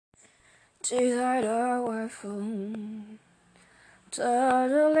七彩的微风，侧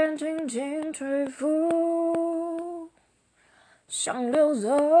着脸轻轻吹拂，想溜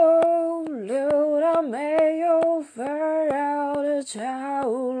走，溜到没有纷扰的角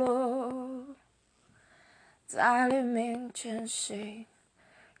落，在黎明前夕，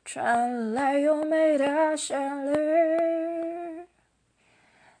传来优美的旋律，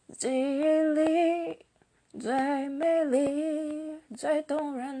记忆里最美丽、最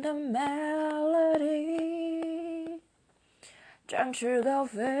动人的 melody， 展翅高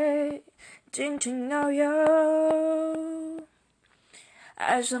飞，尽情遨游，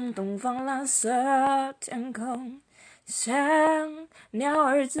爱上东方蓝色天空，像鸟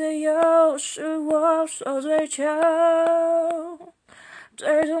儿自由是我所追求，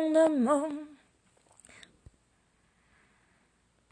最终的梦